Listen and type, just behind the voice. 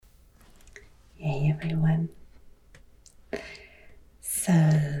Hey everyone.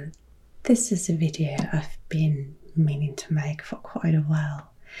 So this is a video I've been meaning to make for quite a while.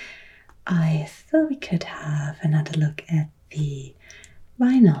 I thought we could have another look at the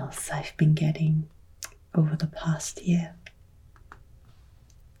vinyls I've been getting over the past year.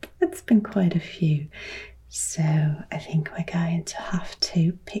 It's been quite a few, so I think we're going to have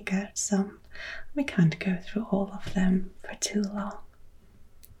to pick out some. We can't go through all of them for too long.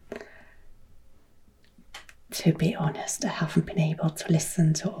 To be honest, I haven't been able to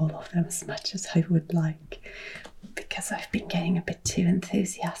listen to all of them as much as I would like because I've been getting a bit too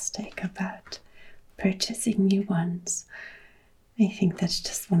enthusiastic about purchasing new ones. I think that's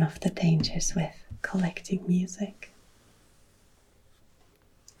just one of the dangers with collecting music.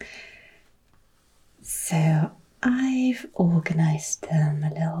 So I've organized them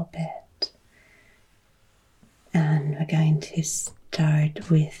a little bit, and we're going to start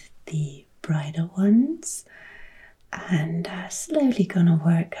with the brighter ones and slowly gonna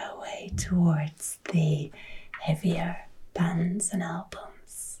work our way towards the heavier bands and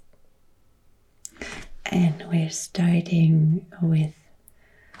albums. And we're starting with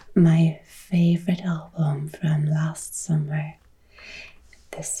my favorite album from last summer.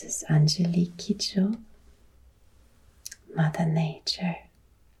 This is Angelique Kidjo, Mother Nature.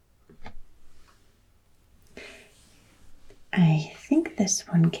 I think this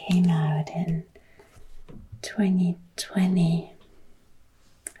one came out in 2020.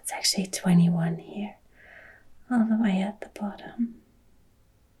 It's actually 21 here, all the way at the bottom.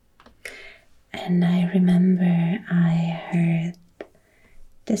 And I remember I heard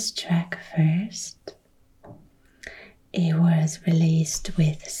this track first. It was released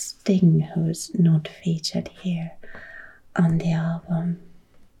with Sting, who's not featured here on the album.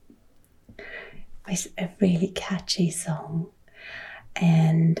 It's a really catchy song,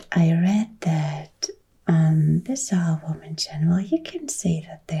 and I read that on this album in general you can see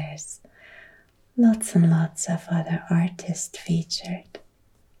that there's lots and lots of other artists featured.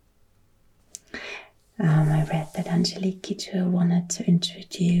 I read that Angelique Kidjo wanted to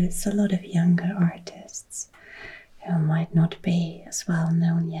introduce a lot of younger artists who might not be as well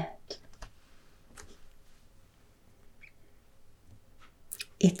known yet.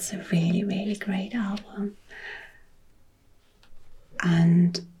 It's a really, really great album.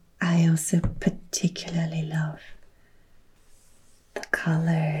 And I also particularly love the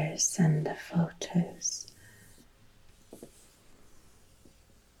colors and the photos.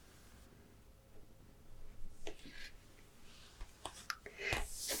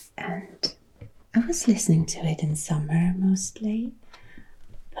 And I was listening to it in summer mostly,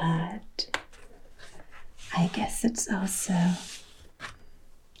 but I guess it's also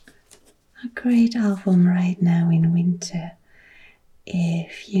a great album right now in winter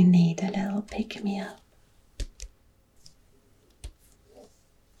if you need a little pick-me-up.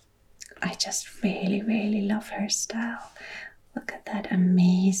 I just really, really love her style. Look at that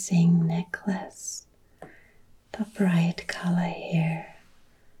amazing necklace. The bright color here.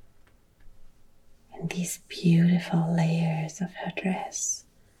 And these beautiful layers of her dress.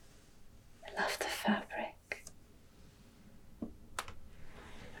 I love the fabric.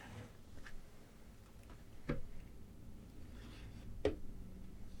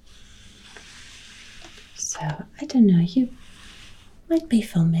 So, I don't know, you might be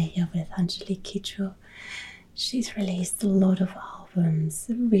familiar with Angelique Kidjo. She's released a lot of albums,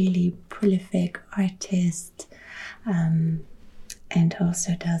 a really prolific artist, and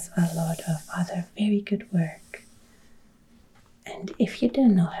also does a lot of other very good work. And if you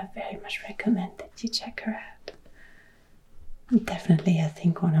don't know her, very much recommend that you check her out. Definitely, I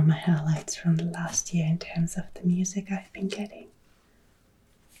think one of my highlights from the last year in terms of the music I've been getting.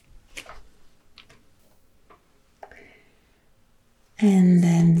 And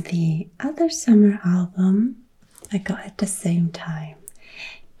then the other summer album I got at the same time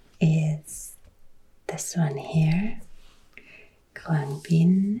is this one here, Quang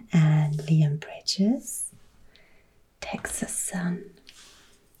Bin and Liam Bridges, Texas Sun.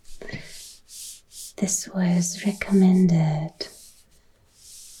 This was recommended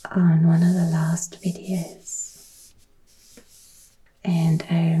on one of the last videos, and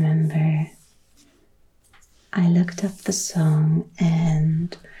I remember I looked up the song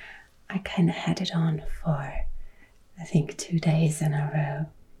and I kind of had it on for, I think, 2 days in a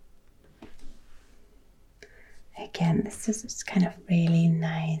row. Again, this is kind of really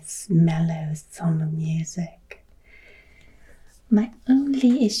nice, mellow summer music. My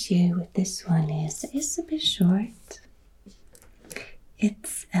only issue with this one is it's a bit short.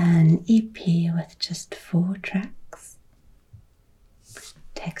 It's an EP with just 4 tracks.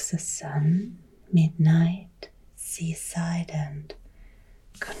 Texas Sun, Midnight, Seaside, and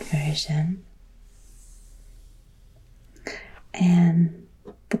Conversion. And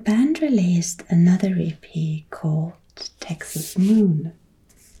the band released another EP called Texas Moon.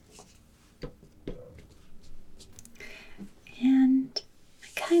 And I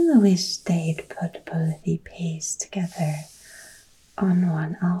kind of wish they'd put both EPs together on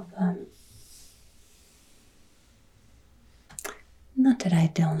one album. Not that I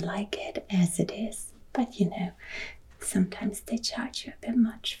don't like it as it is, but sometimes they charge you a bit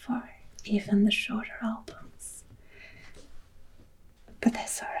much for even the shorter albums. But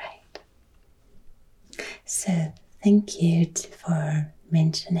that's alright. So thank you for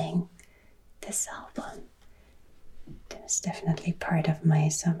mentioning this album. It was definitely part of my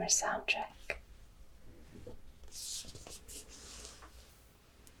summer soundtrack.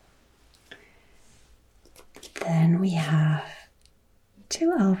 Then we have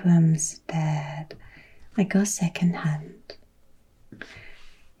 2 albums that I got secondhand.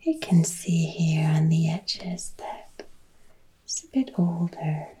 You can see here on the edges that it's a bit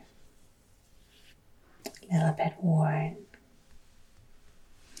older, a little bit worn,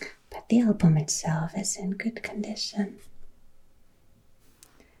 but the album itself is in good condition.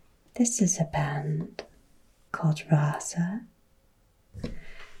 This is a band called Rasa, who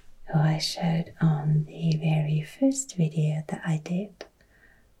I showed on the very first video that I did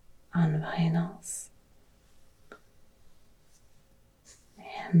on vinyls.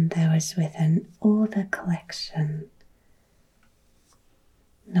 And that was with an older collection,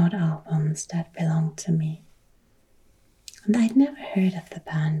 not albums that belonged to me. And I'd never heard of the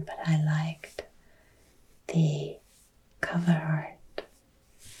band, but I liked the cover art.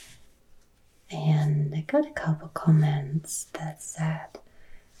 And I got a couple comments that said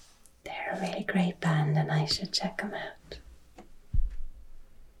they're a really great band and I should check them out.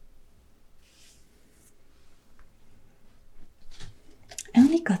 I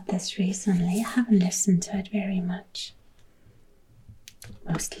only got this recently. I haven't listened to it very much.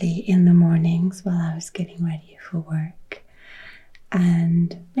 Mostly in the mornings while I was getting ready for work.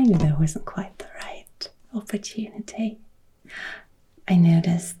 And maybe that wasn't quite the right opportunity. I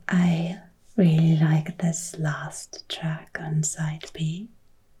noticed I really like this last track on side B,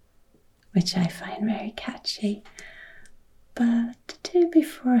 which I find very catchy. But the 2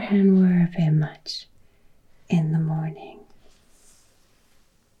 beforehand were a bit much in the morning.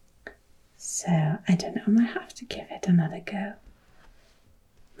 So I don't know, I might have to give it another go.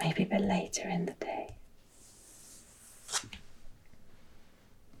 Maybe a bit later in the day.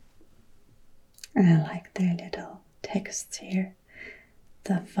 And I like their little text here.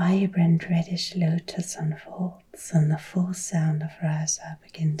 The vibrant reddish lotus unfolds and the full sound of rasa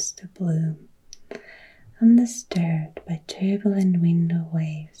begins to bloom. Undisturbed by turbulent window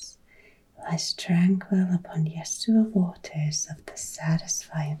waves, lies tranquil upon the azure waters of the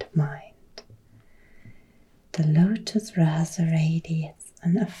satisfied mind. The lotus rasa radiates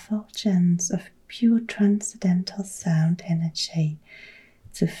an effulgence of pure transcendental sound energy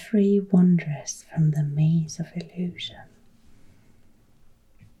to free wanderers from the maze of illusion.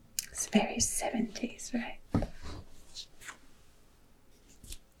 It's very 70s, right?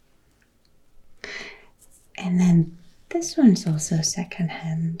 And then this one's also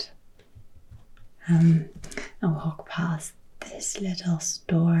secondhand. I walk past this little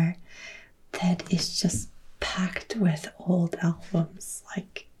store that is just packed with old albums,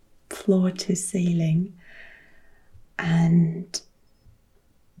 like floor to ceiling. And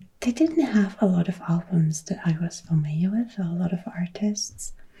they didn't have a lot of albums that I was familiar with, a lot of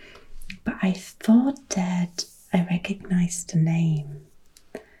artists. But I thought that I recognized the name.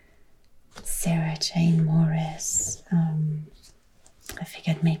 Sarah Jane Morris. I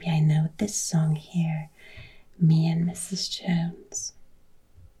figured maybe I know this song here, Me and Mrs. Jones.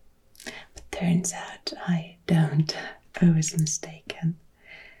 But turns out I don't. I was mistaken.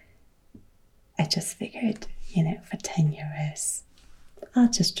 I just figured, for €10, I'll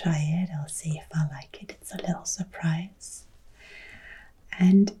just try it. I'll see if I like it. It's a little surprise.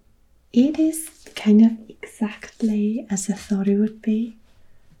 And it is kind of exactly as I thought it would be.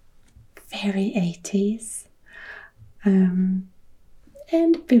 Very 80s. And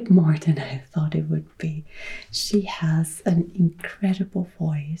a bit more than I thought it would be. She has an incredible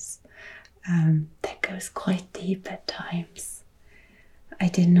voice that goes quite deep at times. I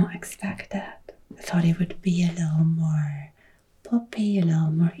did not expect that. I thought it would be a little more poppy, a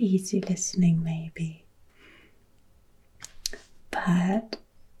little more easy listening maybe. But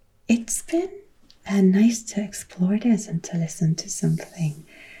it's been nice to explore this and to listen to something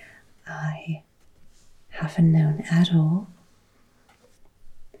I haven't known at all.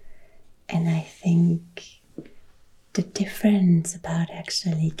 And I think the difference about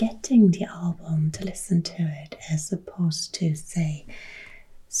actually getting the album to listen to it as opposed to, say,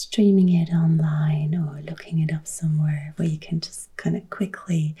 streaming it online or looking it up somewhere where you can just kind of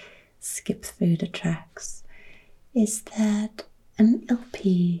quickly skip through the tracks, is that an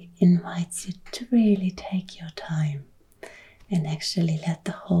LP invites you to really take your time and actually let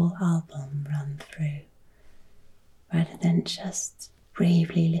the whole album run through, rather than just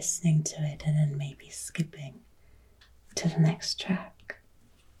bravely listening to it and then maybe skipping to the next track.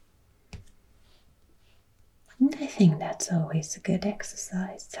 And I think that's always a good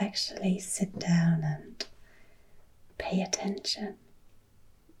exercise, to actually sit down and pay attention.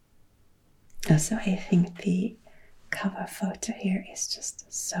 Also, I think the cover photo here is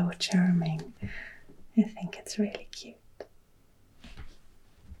just so charming. I think it's really cute.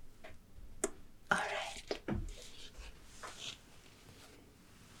 Alright.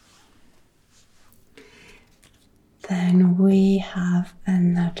 Then we have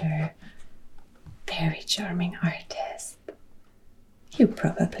another very charming artist. You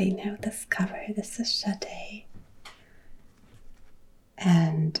probably know this cover. This is Sade.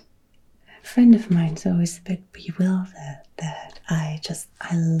 And a friend of mine's always a bit bewildered that I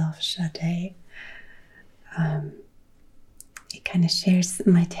love Sade. It kind of shares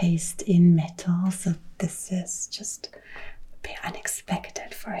my taste in metal, so this is just a bit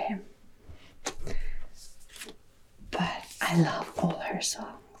unexpected for him. But I love all her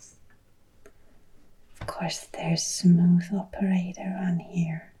songs. Of course, there's Smooth Operator on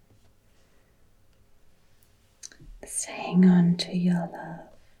here. Hang On to Your Love.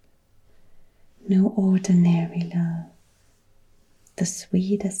 No Ordinary Love. The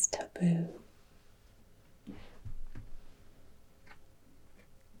Sweetest Taboo.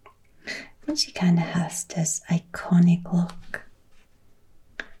 And she kind of has this iconic look.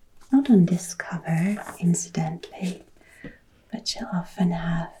 Not on this cover, incidentally, but she'll often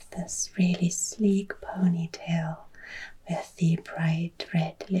have this really sleek ponytail with the bright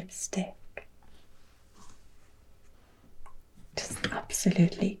red lipstick. Just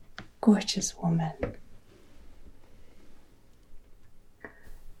absolutely gorgeous woman.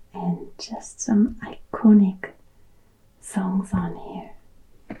 And just some iconic songs on here.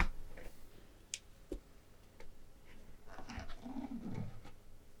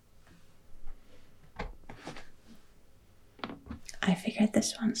 I figured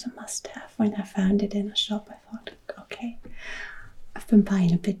this one's a must-have. When I found it in a shop, I thought, okay, I've been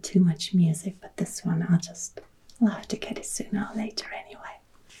buying a bit too much music, but this one I'll have to get it sooner or later anyway.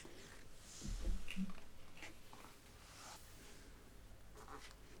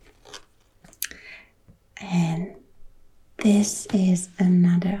 And this is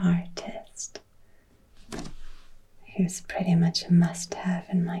another artist who's pretty much a must-have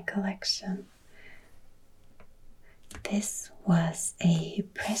in my collection. This was a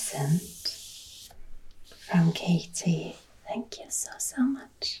present from Katie. Thank you so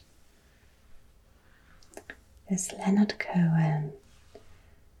much. It's Leonard Cohen,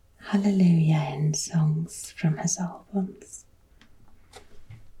 Hallelujah, and songs from his albums.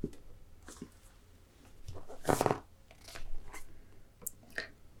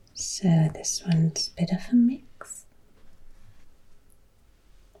 So this one's a bit of a mix.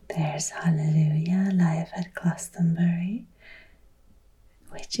 There's Hallelujah live at Glastonbury,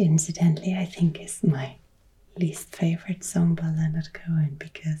 which incidentally I think is my least favorite song by Leonard Cohen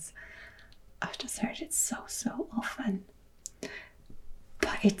because I've just heard it so often.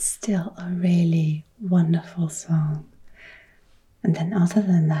 But it's still a really wonderful song. And then other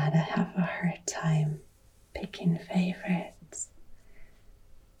than that, I have a hard time picking favorites.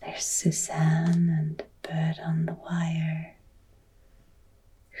 There's Suzanne and Bird on the Wire,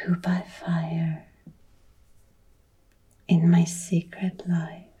 Who by Fire, In My Secret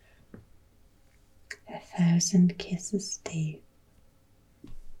Life, 1,000 Kisses Deep,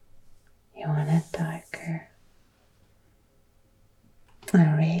 You Want It Darker.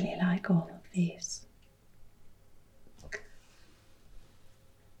 I really like all of these.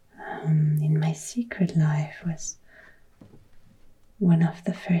 In My Secret Life was one of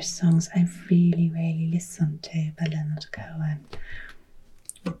the first songs I really listened to by Leonard Cohen.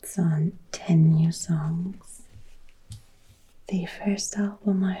 It's on 10 New Songs, the first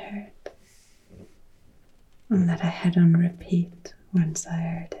album I heard, and that I had on repeat once I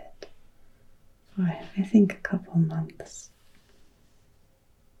heard it for I think a couple months.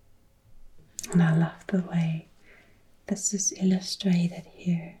 And I love the way this is illustrated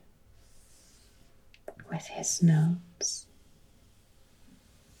here with his notes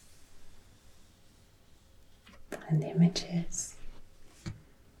and images.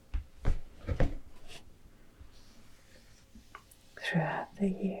 throughout the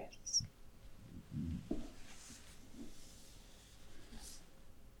years.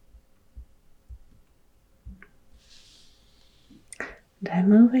 And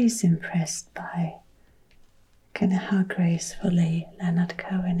I'm always impressed by kind of how gracefully Leonard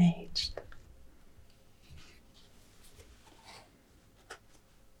Cohen aged.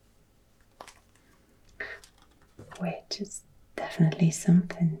 Which is definitely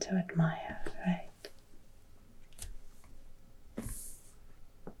something to admire, right?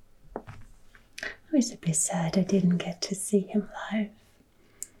 I was a bit sad I didn't get to see him live.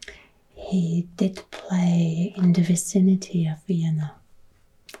 He did play in the vicinity of Vienna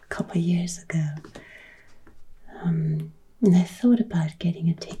a couple of years ago. And I thought about getting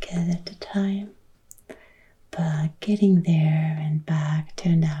a ticket at the time, but getting there and back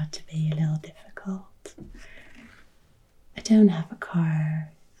turned out to be a little difficult. I don't have a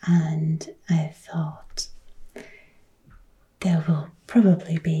car, and I thought there will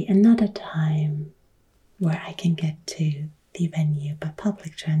probably be another time where I can get to the venue by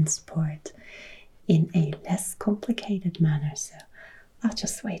public transport in a less complicated manner, so I'll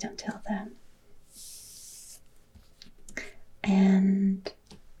just wait until then. And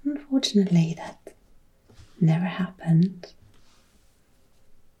unfortunately that never happened.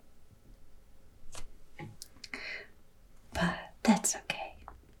 But that's okay.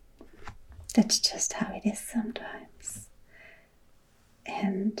 That's just how it is sometimes.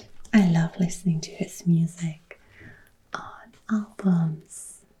 And I love listening to his music on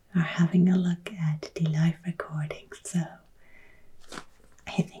albums or having a look at the live recordings, so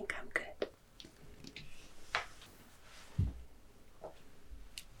I think I'm good.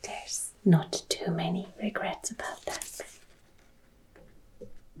 There's not too many regrets about that.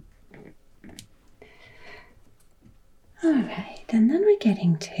 Alright, and then we're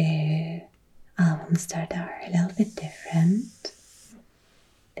getting to albums that are a little bit different.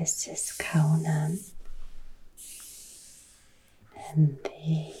 This is Conan, and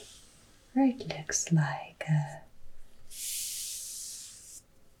the art looks like a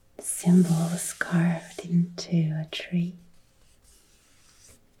symbol was carved into a tree.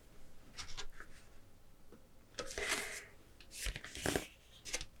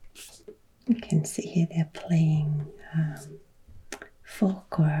 You can see here they're playing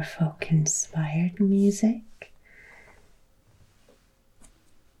folk or folk-inspired music.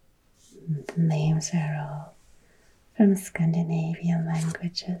 The names are all from Scandinavian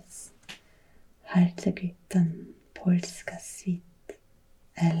languages. Haltegutten, Polska Svit,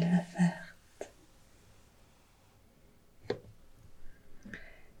 Elvefert.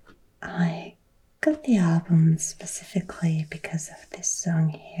 I got the album specifically because of this song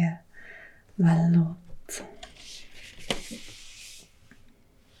here, Valot,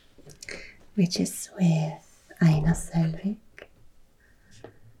 which is with Einar Selvik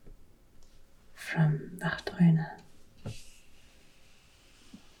from Vartrøyne.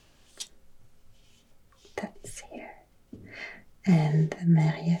 That's here. And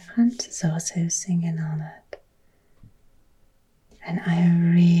Marie Frantz is also singing on it. And I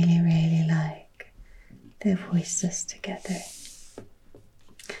really, really like their voices together.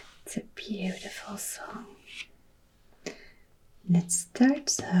 It's a beautiful song. And it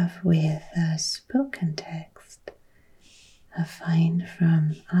starts off with a spoken text I find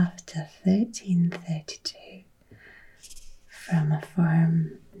from after 1332 from a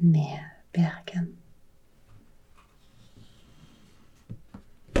farm near Bergen.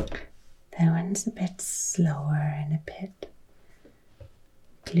 That one's a bit slower and a bit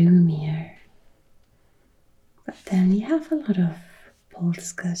gloomier. But then you have a lot of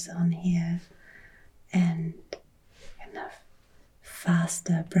polskas on here and kind of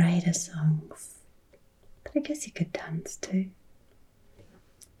faster, brighter songs that I guess you could dance to.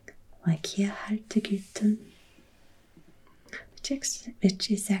 Like here, Haltegutten,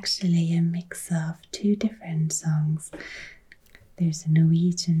 which is actually a mix of two different songs. There's a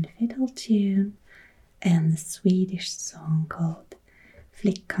Norwegian fiddle tune and the Swedish song called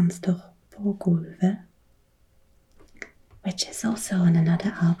Flickan står på gulvet, which is also on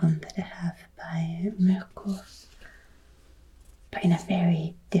another album that I have by Mørkår, but in a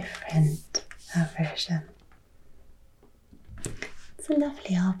very different version. It's a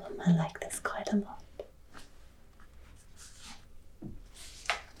lovely album, I like this quite a lot.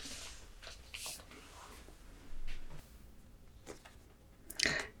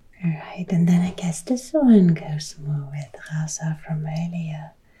 Alright, and then I guess this one goes more with Rasa from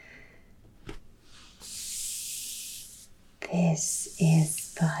earlier. This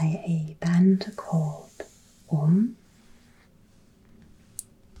is by a band called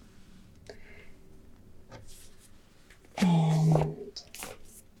and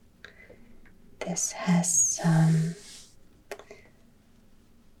this has some,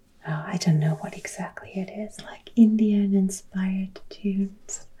 oh, I don't know what exactly it is, like Indian inspired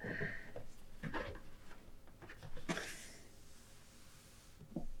tunes.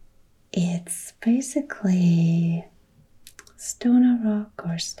 It's basically stoner rock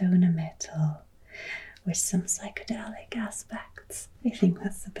or stoner metal with some psychedelic aspects. I think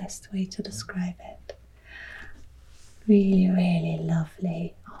that's the best way to describe it. Really, really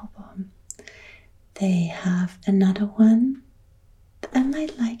lovely album. They have another one that I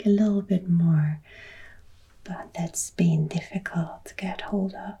might like a little bit more, but that's been difficult to get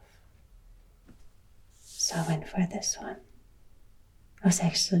hold of. So I went for this one. It was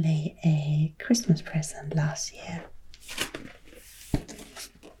actually a Christmas present last year.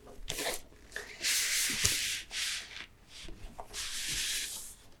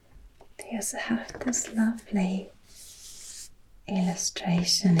 They also have this lovely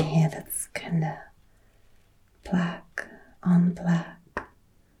illustration here that's kind of black on black.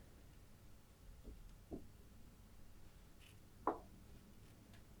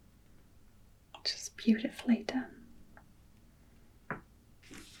 Just beautifully done.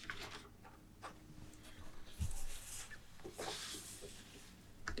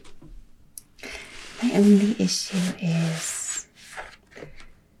 My only issue is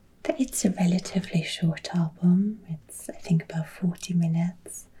that it's a relatively short album. It's, I think, about 40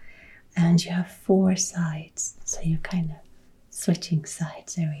 minutes, and you have 4 sides, so you're kind of switching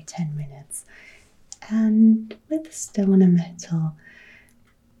sides every 10 minutes. And with stoner metal,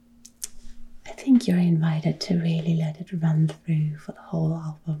 I think you're invited to really let it run through for the whole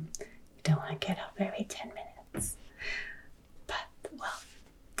album. You don't want to get up every 10 minutes. But,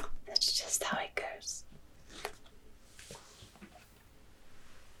 well, that's just how it goes.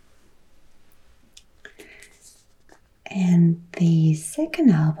 And the second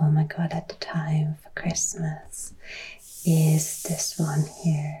album I got at the time for Christmas is this one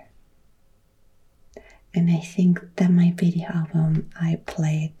here. And I think that might be the album I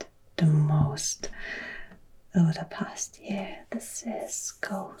played the most over the past year. This is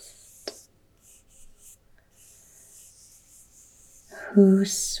Ghost, who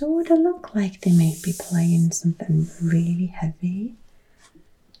sort of look like they may be playing something really heavy.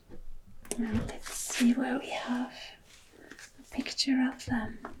 Now let's see where we have a picture of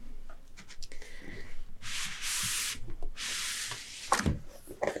them.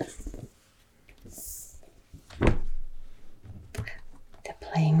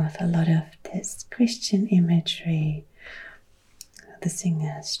 Playing with a lot of this Christian imagery. The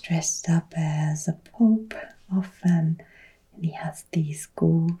singer is dressed up as a pope often, and he has these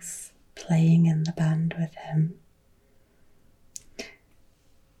ghouls playing in the band with him.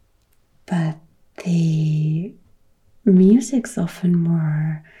 But the music's often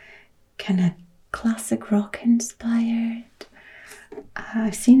more kind of classic rock inspired.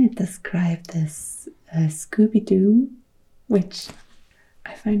 I've seen it described as Scooby-Doo, which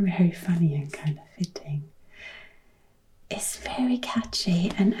I find very funny and kind of fitting. It's very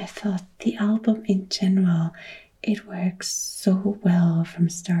catchy, and I thought the album in general, it works so well from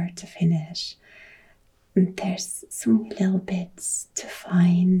start to finish. And there's some little bits to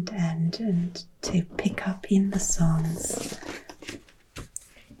find and to pick up in the songs,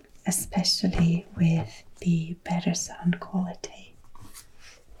 especially with the better sound quality.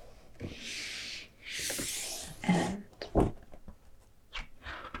 And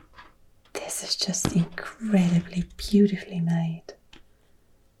this is just incredibly beautifully made.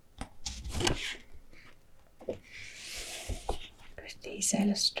 With these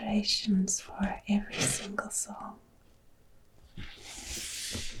illustrations for every single song.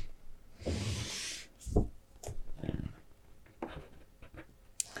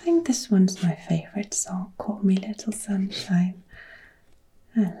 I think this one's my favorite song, Call Me Little Sunshine.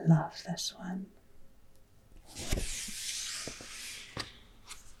 I love this one.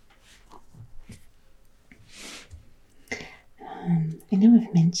 I know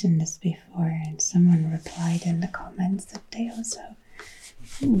I've mentioned this before, and someone replied in the comments that they also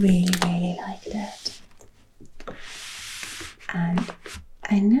really, really liked it. And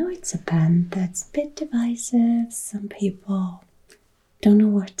I know it's a band that's a bit divisive. Some people don't know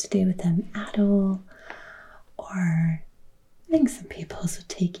what to do with them at all, or I think some people also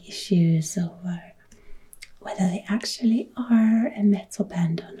take issues over whether they actually are a metal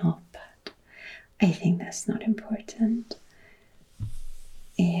band or not, but I think that's not important.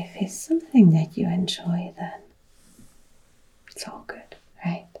 If it's something that you enjoy, then it's all good,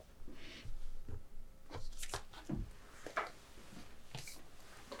 right?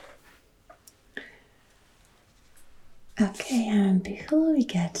 Okay, and before we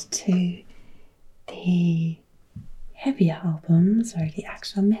get to the heavier albums or the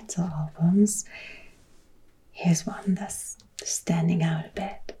actual metal albums, here's one that's standing out a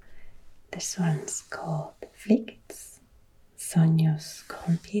bit. This one's called Flicts Sueños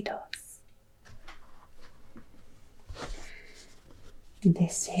Corrompidos.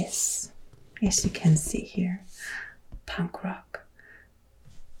 This is, as you can see here, punk rock.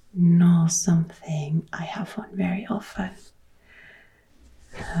 Not something I have on very often.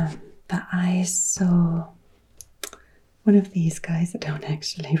 But I saw one of these guys, I don't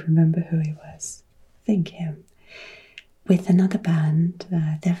actually remember who he was, I think him, with another band.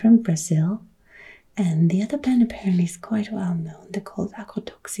 They're from Brazil, and the other band apparently is quite well known. They're called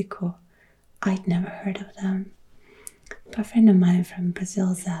Agrotóxico. I'd never heard of them, but a friend of mine from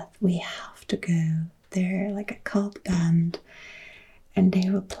Brazil said we have to go. They're like a cult band, and they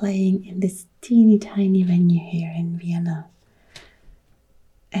were playing in this teeny tiny venue here in Vienna,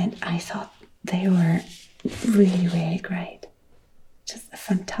 and I thought they were really, really great. Just a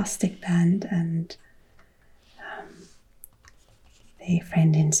fantastic band, and the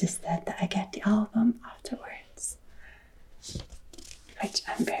friend insisted that I get the album afterwards, which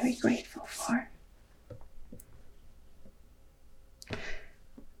I'm very grateful for.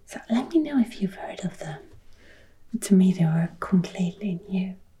 So let me know if you've heard of them. To me, they were completely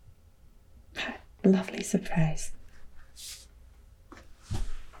new. Lovely surprise.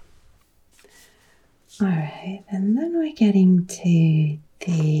 Alright, and then we're getting to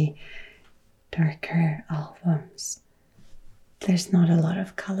the darker albums. There's not a lot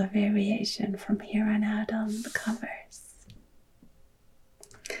of color variation from here on out on the covers.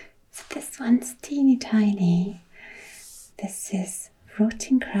 So this one's teeny tiny. This is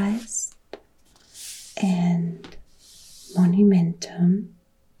Rotenkreuz and Monumentum.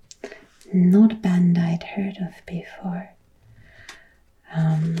 Not a band I'd heard of before.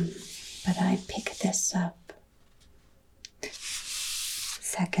 But I picked this up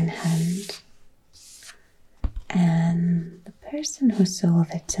secondhand, and the person who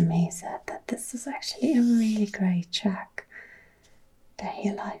sold it to me said that this is actually a really great track that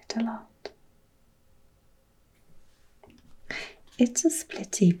he liked a lot. It's a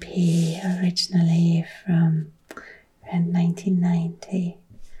split EP originally from around 1990,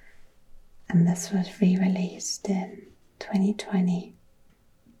 and this was re-released in 2020.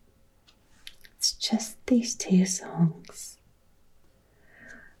 It's just these two songs,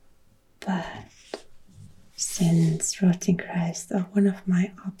 but since Rotenkreuz are one of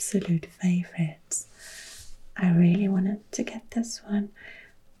my absolute favorites, I really wanted to get this one,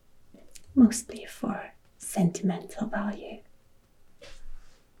 mostly for sentimental value.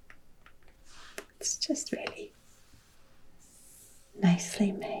 It's just really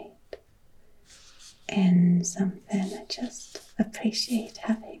nicely made and something I just appreciate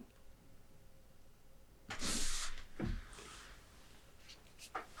having.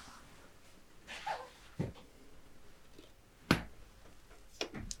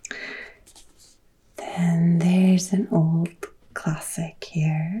 Then there's an old classic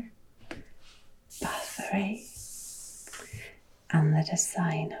here, Bathory, and the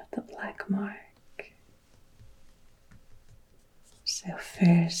design of the black mark. So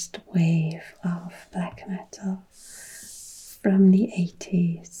first wave of black metal from the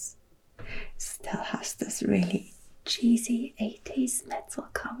 80s. Still has this really cheesy 80s metal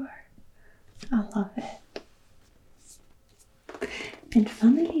cover. I love it. And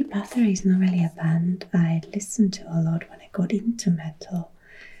funnily, Bathory is not really a band I listened to a lot when I got into metal.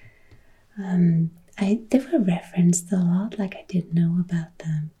 They were referenced a lot, like I did know about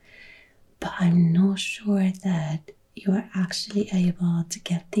them, but I'm not sure that you are actually able to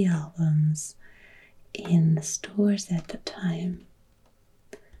get the albums in the stores at the time.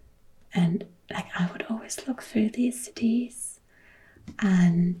 And like I would always look through these CDs,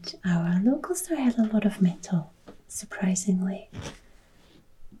 and our local store had a lot of metal, surprisingly.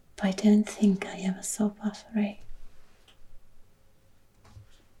 But I don't think I ever saw Bathory.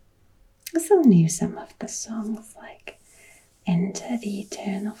 I still knew some of the songs, like Enter the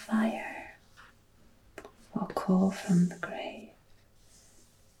Eternal Fire or Call from the Grave.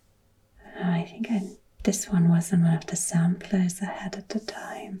 I think this one was on one of the samplers I had at the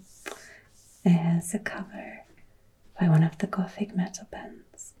time as a cover by one of the gothic metal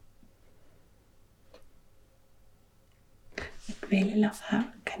bands. I really love how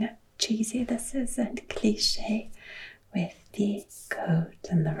kind of cheesy this is and cliche with the coat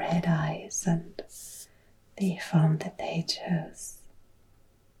and the red eyes and the font that they chose.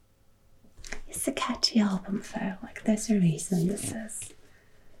 It's a catchy album though, like there's a reason this is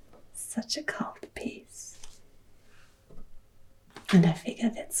such a cult piece. And I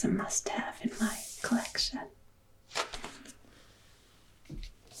figured it's a must-have in my collection.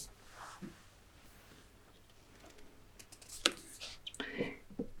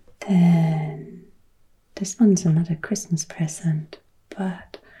 Then this one's another Christmas present,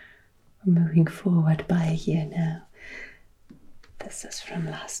 but we're moving forward by a year now. This is from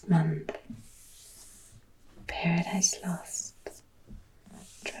last month. Paradise Lost,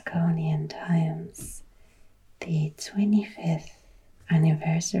 Draconian Times, the 25th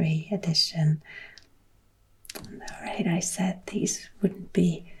anniversary edition. Alright, I said these wouldn't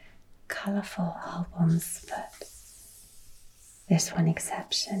be colourful albums, but there's one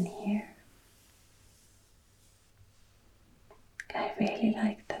exception here. I really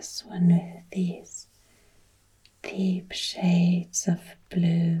like this one with these deep shades of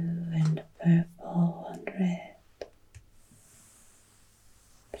blue and purple and red.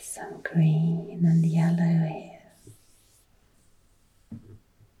 Some green and yellow here.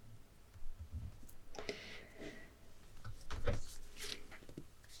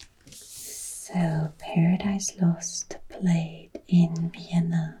 So Paradise Lost played in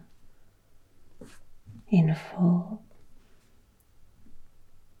Vienna in fall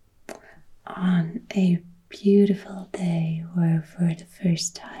on a beautiful day where for the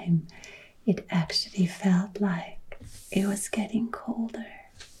first time it actually felt like it was getting colder.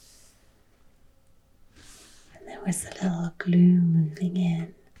 And there was a little gloom moving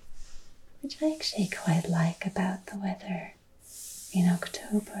in, which I actually quite like about the weather in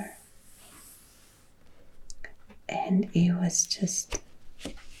October. And it was just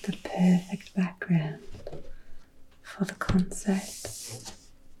the perfect background for the concert.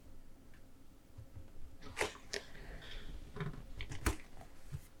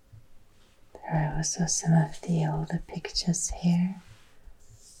 There are also some of the older pictures here,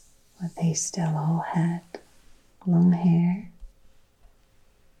 where they still all had long hair.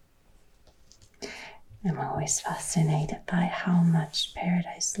 I'm always fascinated by how much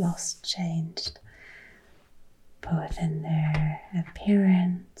Paradise Lost changed, both in their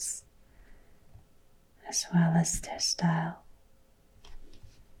appearance as well as their style.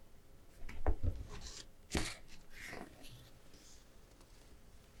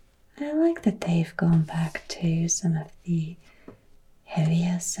 I like that they've gone back to some of the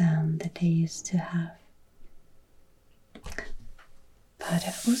heavier sound that they used to have. But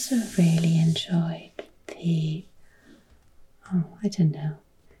I've also really enjoyed the, I don't know,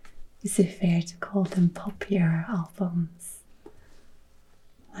 is it fair to call them poppier albums?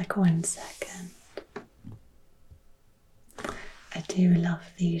 Like 1 Second. I do love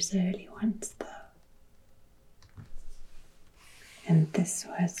these early ones though. And this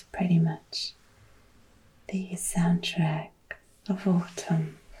was pretty much the soundtrack of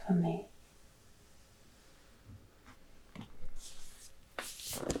autumn for me.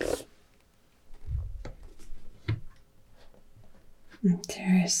 And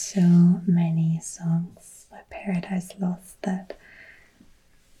there are so many songs by Paradise Lost that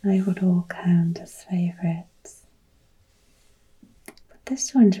I would all count as favourites. But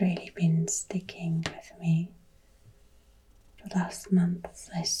this one's really been sticking with me the last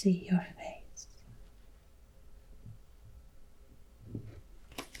months. I See Your Face.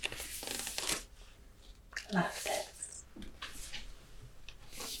 Love this.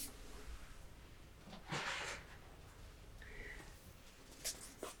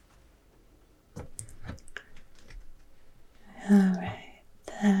 Alright,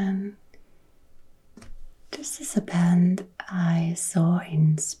 then this is a band I saw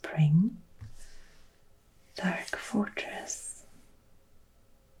in spring, Dark Fortress.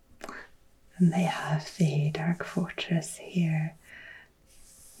 And they have the Dark Fortress here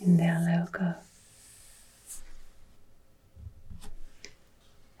in their logo.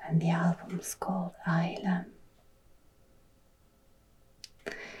 And the album's called Island.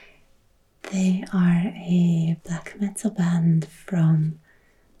 They are a black metal band from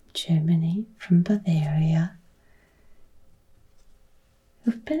Germany, from Bavaria,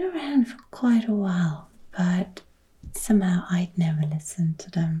 who've been around for quite a while, but somehow I'd never listened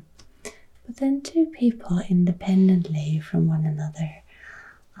to them. But then 2 people independently from one another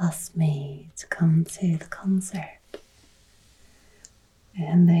asked me to come to the concert.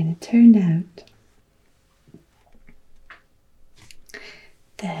 And then it turned out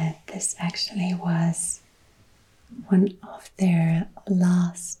that this actually was one of their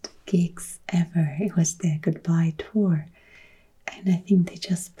last gigs ever. It was their goodbye tour. And I think they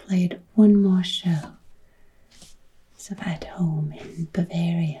just played one more show. So at home in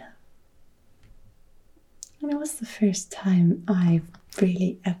Bavaria. And it was the first time I've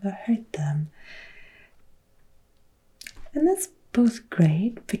really ever heard them. And that's both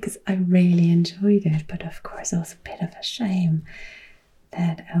great because I really enjoyed it, but of course also a bit of a shame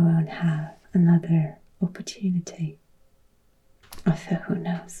that I won't have another opportunity. Although who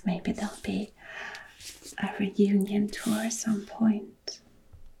knows, maybe there'll be a reunion tour at some point.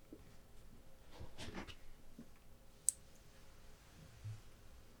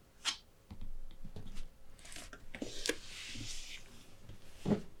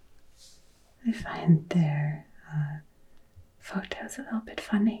 I find their photos a little bit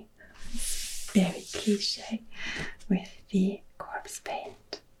funny. Very cliche with the corpse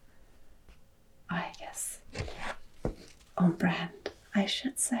paint. I guess on brand, I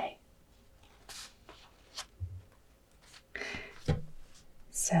should say.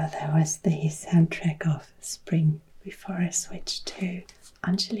 So that was the soundtrack of Spring before I switched to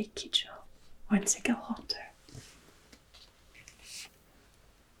Angelique Kidjo, Once It Got Hotter.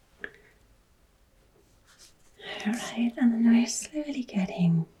 Alright, and then we're slowly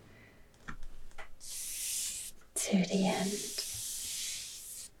getting to the end.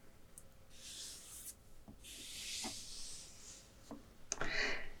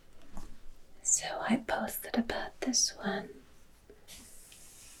 So I posted about this one.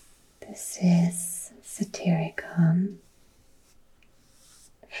 This is Satyricon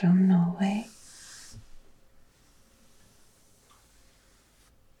from Norway.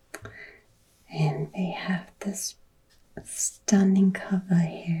 And they have this stunning cover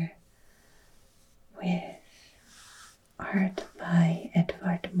here with art by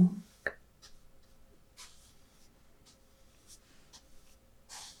Edvard Munch.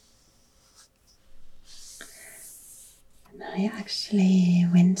 And I actually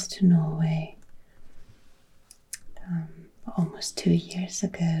went to Norway almost 2 years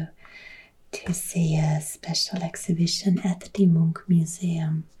ago to see a special exhibition at the Munch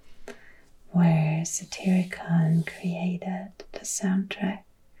Museum, where Satyricon created the soundtrack.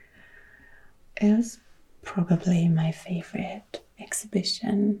 It was probably my favorite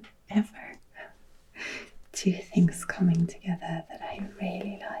exhibition ever. Two things coming together that I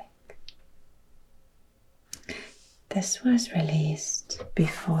really like. This was released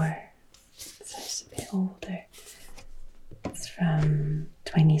before, so it's a bit older. It's from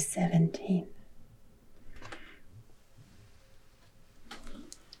 2017.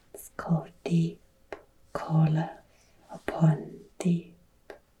 Called Deep, Calleth Upon Deep.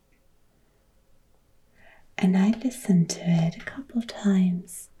 And I listened to it a couple of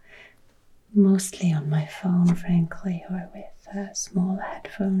times, mostly on my phone, frankly, or with small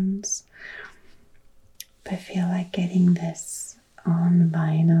headphones. But I feel like getting this on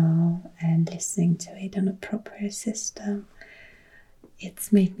vinyl and listening to it on a proper system,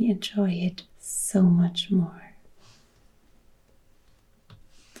 it's made me enjoy it so much more.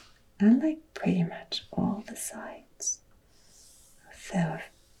 I like pretty much all the sides, so I've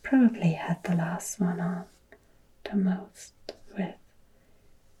probably had the last one on the most, with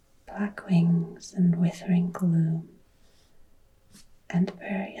Black Wings and Withering Gloom and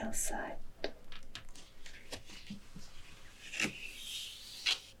Burial Site.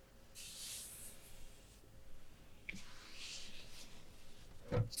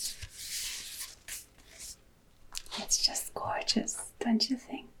 It's just gorgeous, don't you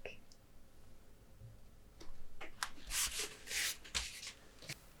think?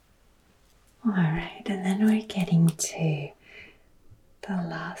 Alright, and then we're getting to the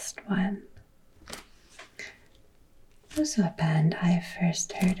last one. Also a band I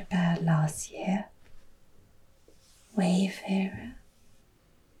first heard about last year, Wayfarer.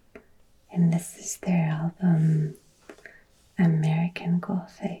 And this is their album American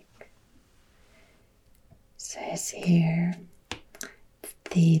Gothic. Says here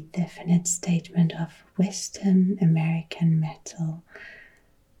the definite statement of Western American metal.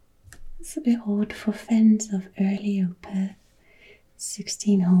 It's a bit odd for fans of early Opeth.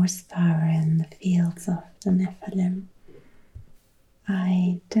 16 horsepower in the Fields of the Nephilim.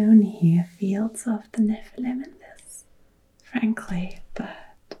 I don't hear Fields of the Nephilim in this, frankly,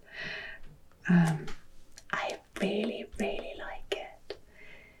 but I really, really like it.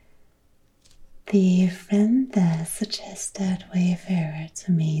 The friend that suggested Wayfarer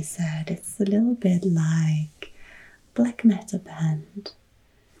to me said it's a little bit like a black metal band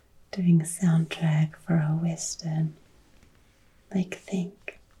doing a soundtrack for a Western. Like,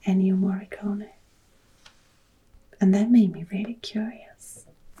 think Ennio Morricone. And that made me really curious.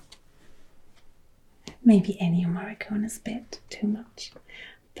 Maybe Ennio Morricone is a bit too much,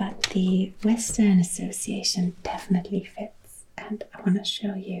 but the Western association definitely fits, and I want to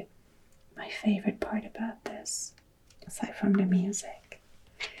show you my favorite part about this, aside from the music.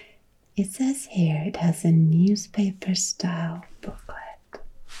 It says here it has a newspaper style booklet.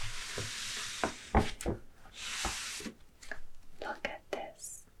 Look at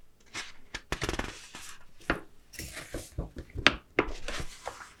this.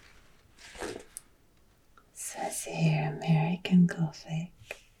 Says here American Gothic,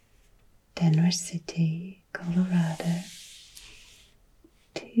 Denver City, Colorado,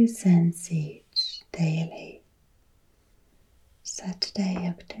 2 cents each daily. Saturday,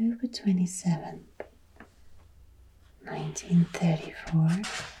 October 27th, 1934.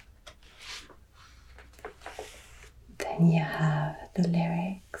 Then you have the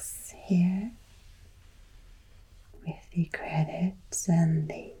lyrics here with the credits and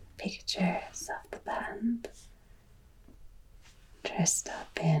the pictures of the band dressed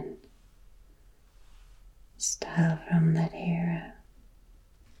up in style from that era.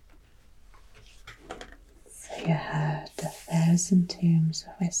 So you have the 1,000 Tombs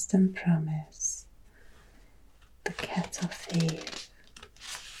of Western Promise, the Cattle Thief,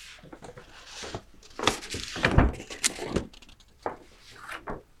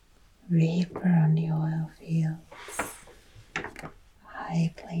 Reaper on the Oil Fields,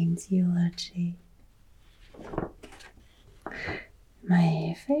 High Plains Eulogy.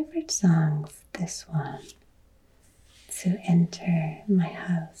 My favorite song's this one, To Enter My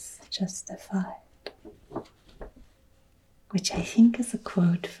House Justified, which I think is a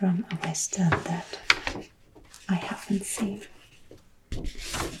quote from a Western that I haven't seen.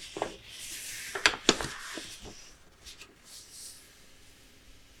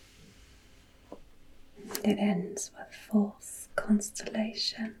 It ends with false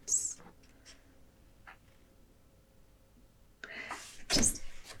constellations. Just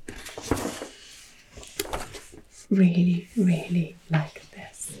really, really like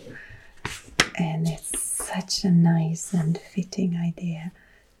this. And it's such a nice and fitting idea.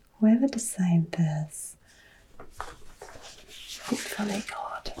 Whoever designed this hopefully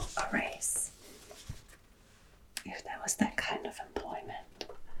got a raise, if there was that kind of employment.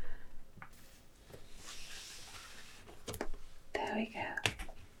 There we go.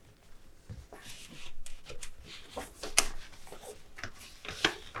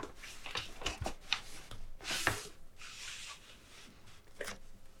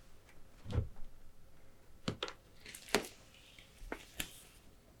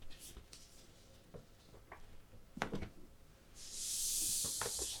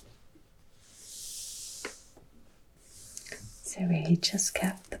 So I really just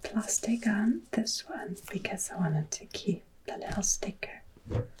kept the plastic on this one because I wanted to keep the little sticker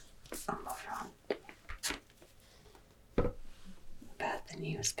on the front about the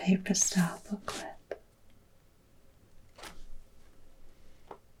newspaper style booklet.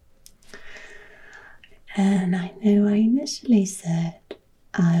 And I know I initially said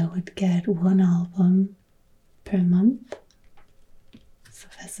I would get 1 album per month, so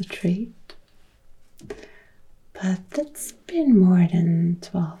as a treat. But it's been more than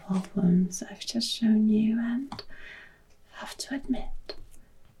 12 albums I've just shown you, and I have to admit,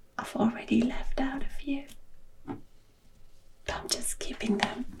 I've already left out a few. I'm just keeping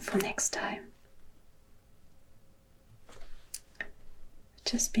them for next time. I've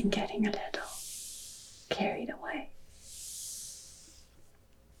just been getting a little carried away.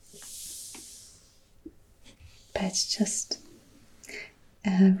 But it's just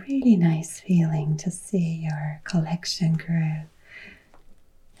a really nice feeling to see your collection grow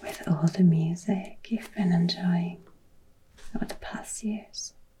with all the music you've been enjoying over the past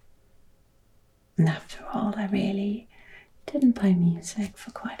years. And after all, I really didn't buy music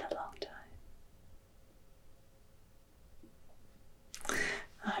for quite a long time.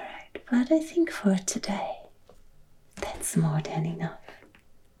 Alright, but I think for today, that's more than enough.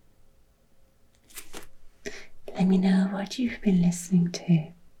 Let me know what you've been listening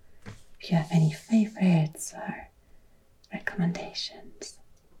to, if you have any favorites or recommendations.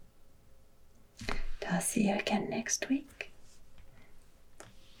 I'll see you again next week.